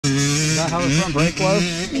that how the front brake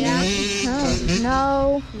was? Yeah.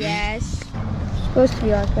 No. Yes. It's supposed to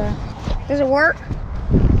be like that. Does it work?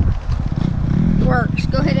 Works.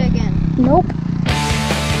 Go hit it again. Nope.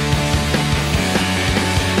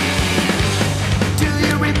 Do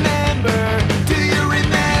you remember? Do you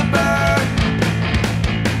remember?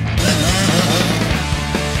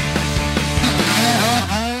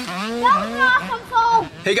 That was an awesome fall.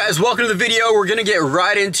 Hey guys, welcome to the video. We're gonna get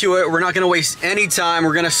right into it. We're not gonna waste any time.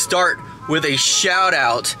 We're gonna start with a shout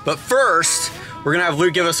out. But first, we're gonna have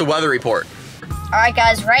Luke give us a weather report. All right,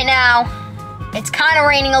 guys. Right now, it's kind of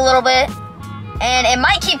raining a little bit, and it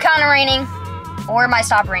might keep kind of raining, or it might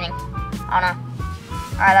stop raining. I don't know.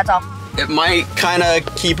 All right, that's all. It might kind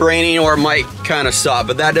of keep raining or it might kind of stop,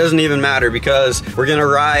 but that doesn't even matter because we're gonna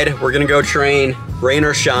ride, we're gonna go train, rain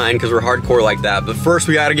or shine, because we're hardcore like that. But first,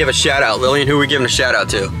 we gotta give a shout out. Lillian, who are we giving a shout out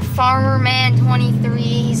to? Farmerman23,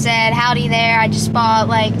 he said, howdy there. I just bought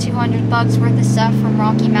like 200 bucks worth of stuff from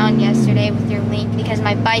Rocky Mountain yesterday with your link because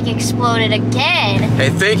my bike exploded again. Hey,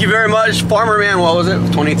 thank you very much. Farmer Man, what was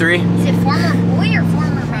it, 23? Is it Farmer Boy or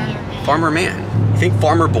Farmer Man? Farmer Man. You think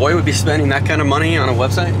Farmer Boy would be spending that kind of money on a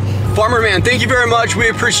website? Farmer Man, thank you very much. We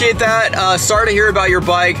appreciate that. Sorry to hear about your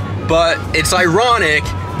bike, but it's ironic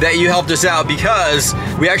that you helped us out because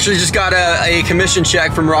we actually just got a commission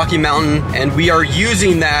check from Rocky Mountain, and we are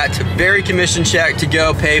using that very commission check to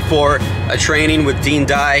go pay for a training with Dean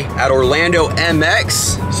Dye at Orlando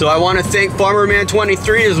MX. So I want to thank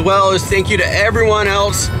Farmerman23 as well as thank you to everyone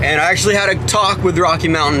else. And I actually had a talk with Rocky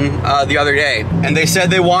Mountain the other day, and they said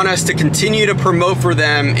they want us to continue to promote for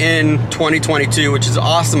them in 2022, which is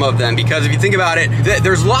awesome of them because if you think about it,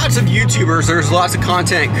 there's lots of YouTubers, there's lots of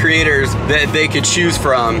content creators that they could choose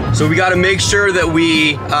from. So we got to make sure that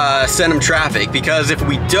we send them traffic, because if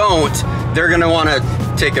we don't, they're gonna want to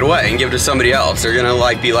take it away and give it to somebody else. They're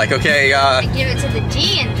gonna be like, okay, Give it to the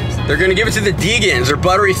Deans or something. they're gonna give it to the Deegans or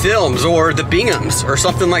Buttery Films or the Binghams or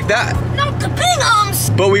something like that. Not the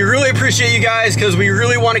Binghams! But we really appreciate you guys because we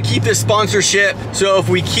really want to keep this sponsorship. So if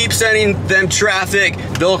we keep sending them traffic,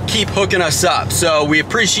 they'll keep hooking us up. So we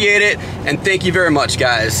appreciate it and thank you very much,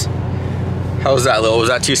 guys. How was that, Lil? Was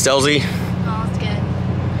that too stealthy? Oh, it's good.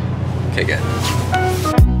 Okay, good.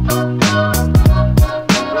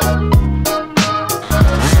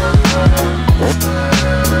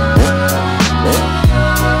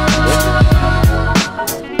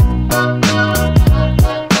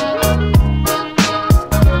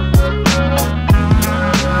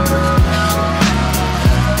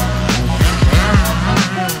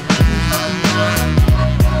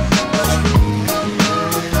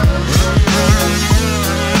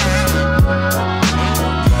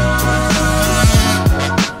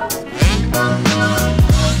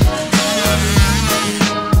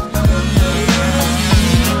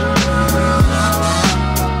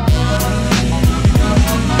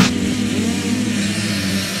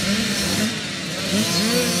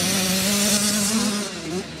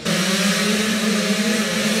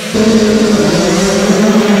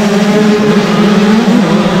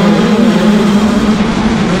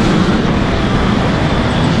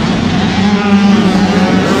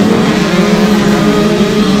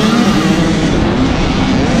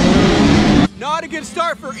 Not a good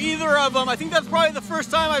start for either of them. I think that's probably the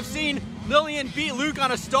first time I've seen Lillian beat Luke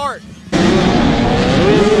on a start.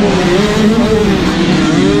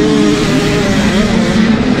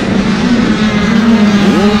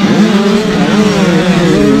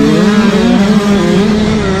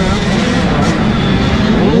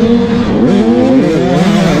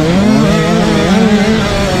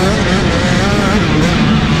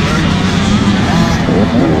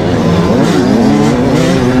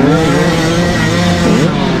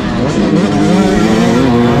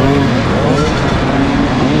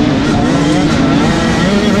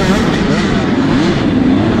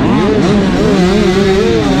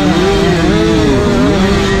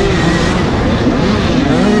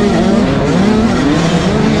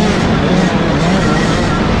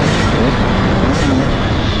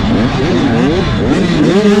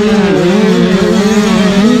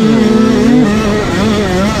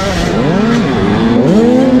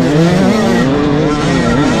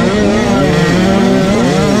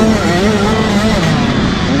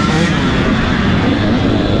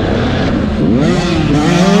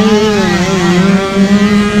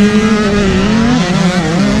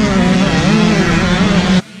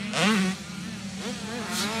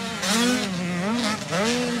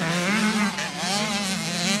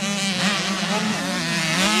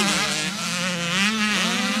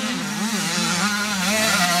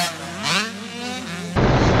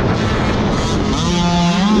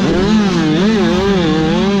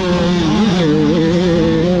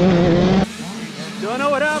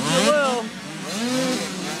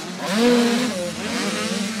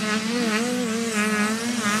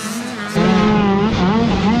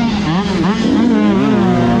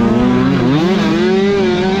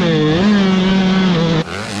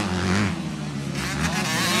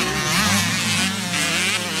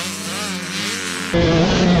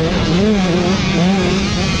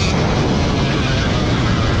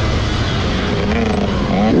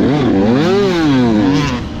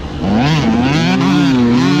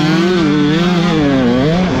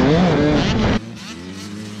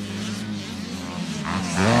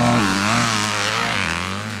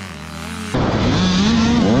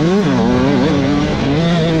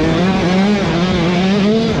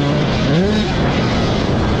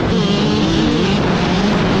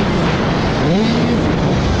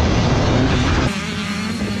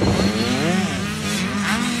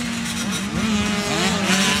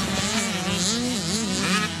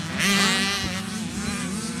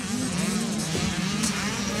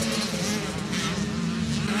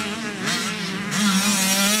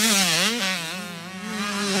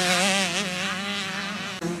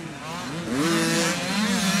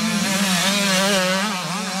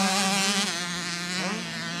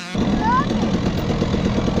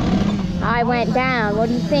 I went down. What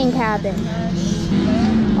do you think happened?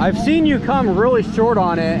 I've seen you come really short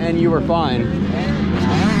on it and you were fine.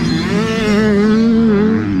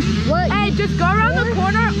 What? Hey, just go around the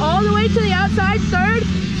corner all the way to the outside third,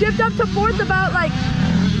 shift up to fourth about like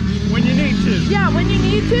When you need to. yeah, when you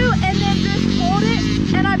need to, and then just hold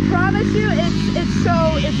it. And I promise you, it's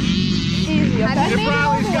easy. Okay? Have you made it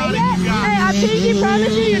all the way yet? Hey, I pinky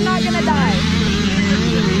promise you, you're not gonna die.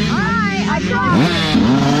 Alright, I promise.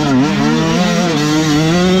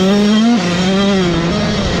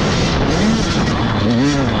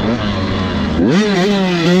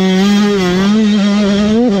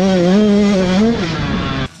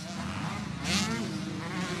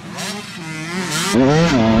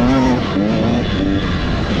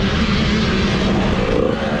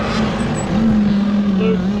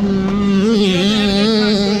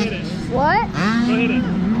 What? Go hit it.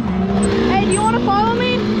 Hey, do you want to follow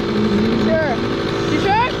me? Sure. You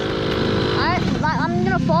sure? I'm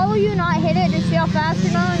gonna follow you, not hit it, just see how fast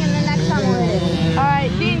you're going, and then next time we'll hit it. All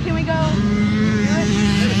right, Dean, can we go?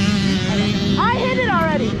 I hit it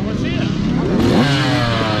already. Let's see it.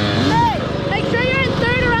 Hey, make sure you're in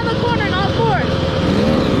third around the corner, not fourth.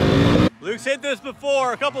 Luke's hit this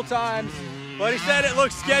before a couple times, but he said it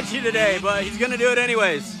looks sketchy today, but he's gonna do it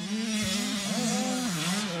anyways.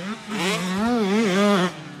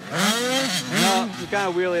 No, you kind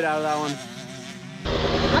of wheelied out of that one.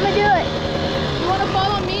 I'm gonna do it. You want to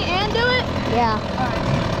follow me and do it? Yeah.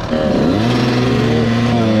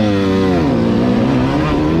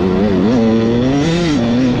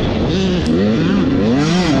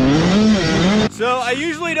 So I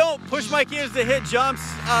usually don't push my kids to hit jumps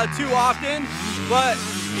too often, but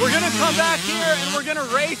we're gonna come back here and we're gonna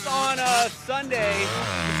race on Sunday.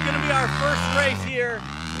 It's gonna be our first race here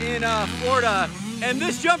in Florida. And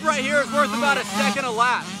this jump right here is worth about a second a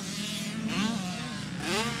lap.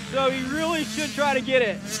 So you really should try to get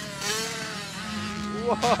it.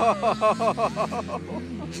 Whoa.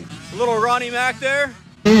 A little Ronnie Mac there.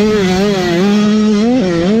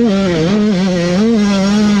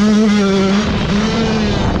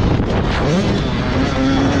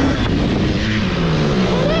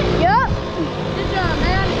 Yup. Good job,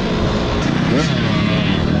 man.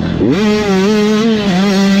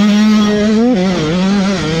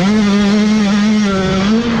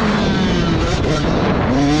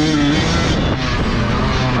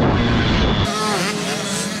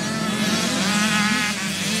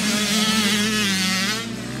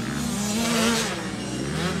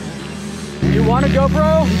 You want a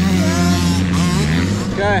GoPro?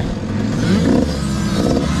 Okay.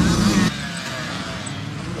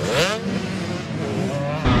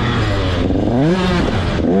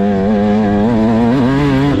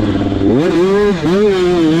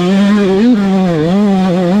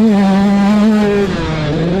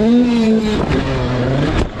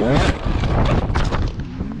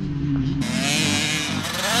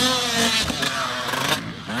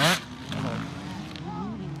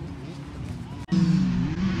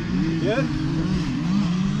 Good?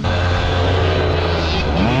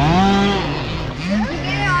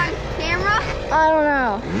 Camera? I don't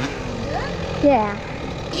know. Yeah.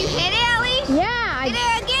 You hit it at least? Yeah. Hit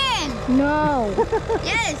it again. No.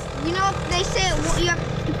 Yes. You know, they say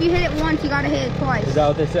if you hit it once, you gotta hit it twice. Is that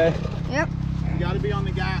what they say? Yep. You got to be on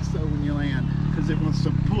the gas though when you land, because it wants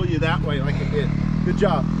to pull you that way like it did. Good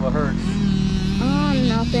job. What hurts?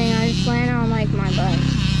 Nothing. I just landed on like my butt.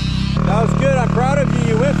 That was good. I'm proud of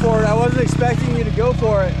you. You went for it. I wasn't expecting you to go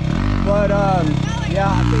for it. But yeah,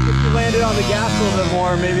 I think if you landed on the gas a little bit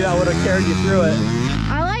more, maybe that would have carried you through it.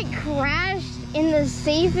 I like crashed in the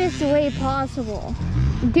safest way possible.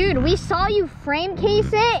 Dude, we saw you frame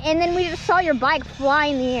case it, and then we just saw your bike fly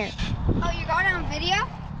in the air. Oh, you got it on video?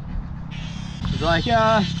 It's like,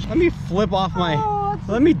 let me flip off my,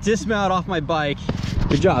 let me dismount off my bike.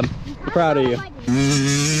 Good job. I'm proud of you.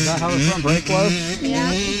 Is that how the front brake was?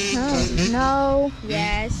 Yeah. No.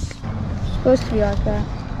 Yes. It's supposed to be like that.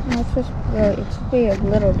 No, it's supposed to be a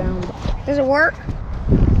little down. Does it work?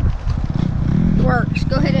 It works.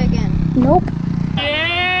 Go hit it again. Nope.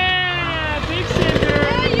 Yeah, big cinder.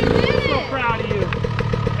 Yeah, you did I'm so it. proud of you.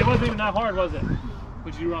 It wasn't even that hard, was it?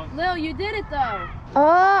 What'd you do wrong? Lil, you did it though.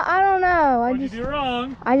 I don't know. What'd you do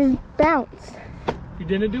wrong? I just bounced. You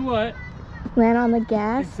didn't do what? Land on the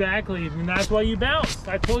gas. Exactly, and that's why you bounced.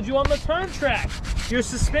 I told you on the turn track. Your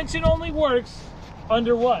suspension only works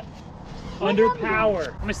under what? Under power.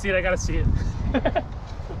 Let me see it, I gotta see it.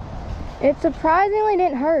 It surprisingly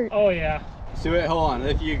didn't hurt. Oh yeah. So wait, hold on.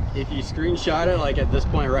 If you screenshot it like at this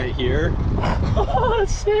point right here, Oh,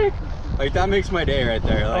 that's sick. like that makes my day right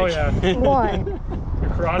there. Like, Oh yeah. What? You're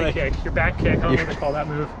karate kick, your back kick. I don't know what they call that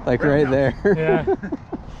move. Like right there. Yeah.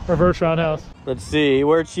 Reverse roundhouse. Let's see,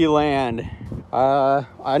 where'd she land?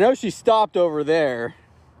 I know she stopped over there.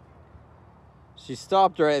 She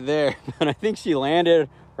stopped right there, but I think she landed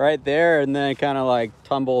right there and then kind of like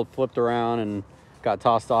tumbled, flipped around, and got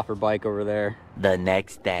tossed off her bike over there. The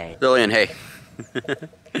next day. Lillian, hey.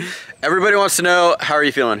 Everybody wants to know, how are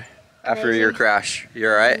you feeling after your crash? You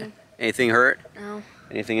all right? Anything hurt? No,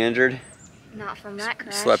 Anything injured? not from that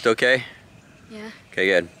crash. Slept okay? Yeah. Okay,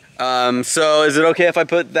 good. So is it okay if I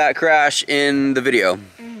put that crash in the video?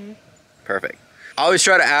 Perfect. I always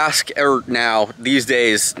try to ask, or now, these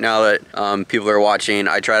days, now that people are watching,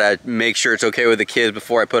 I try to make sure it's okay with the kids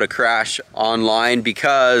before I put a crash online,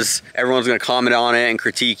 because everyone's gonna comment on it and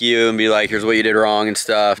critique you and be like, here's what you did wrong and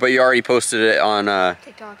stuff. But you already posted it on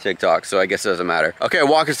TikTok, so I guess it doesn't matter. Okay,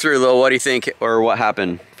 walk us through, Lil, what do you think, or what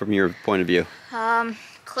happened from your point of view?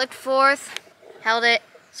 Clicked fourth, held it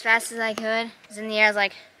as fast as I could. I was in the air, I was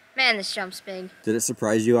like, man, this jump's big. Did it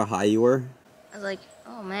surprise you how high you were? I was like,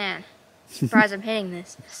 oh man, surprised I'm hitting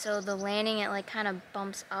this. So the landing, it like kind of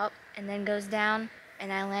bumps up and then goes down.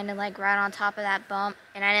 And I landed like right on top of that bump.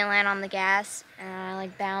 And I didn't land on the gas. And I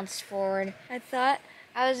like bounced forward. I thought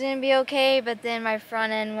I was gonna be okay, but then my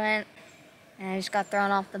front end went and I just got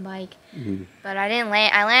thrown off the bike. But I didn't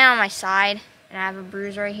land, I landed on my side and I have a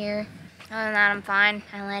bruise right here. Other than that, I'm fine.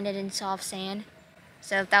 I landed in soft sand.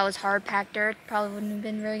 So if that was hard packed dirt, probably wouldn't have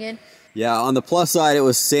been very good. Yeah, on the plus side, it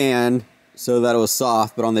was sand, so that it was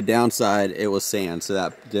soft, but on the downside, it was sand, so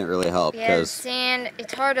that didn't really help. Yeah, sand,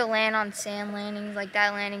 it's hard to land on sand landings. Like,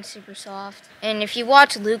 that landing's super soft. And if you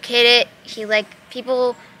watch Luke hit it,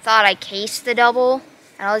 people thought I cased the double,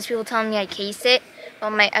 and all these people telling me I cased it,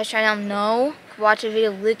 but I was trying to tell them no. Watch a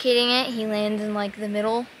video of Luke hitting it, he lands in like the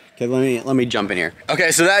middle. Okay, let me jump in here.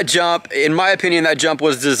 Okay, so that jump, in my opinion, that jump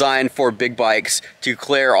was designed for big bikes to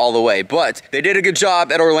clear all the way. But they did a good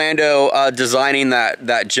job at Orlando designing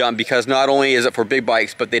that jump, because not only is it for big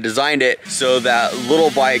bikes, but they designed it so that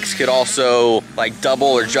little bikes could also like double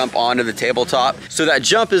or jump onto the tabletop. So that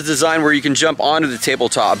jump is designed where you can jump onto the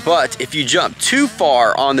tabletop, but if you jump too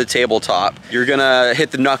far on the tabletop, you're gonna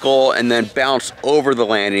hit the knuckle and then bounce over the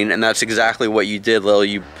landing, and that's exactly what you did, Lil.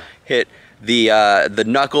 You hit the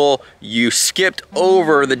knuckle, you skipped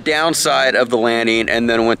over the downside of the landing and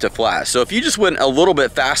then went to flat. So if you just went a little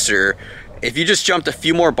bit faster, if you just jumped a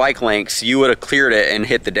few more bike lengths, you would have cleared it and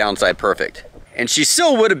hit the downside perfect. And she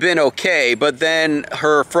still would have been okay, but then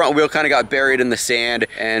her front wheel kind of got buried in the sand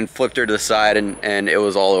and flipped her to the side, and it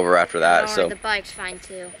was all over after that. So the bike's fine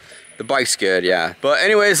too. The bike's good, yeah. But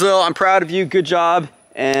anyways, Lil, I'm proud of you, good job,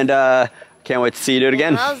 and can't wait to see you do it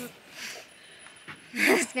again.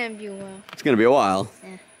 It's gonna be a while. It's gonna be a while.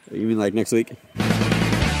 Yeah. You mean like next week?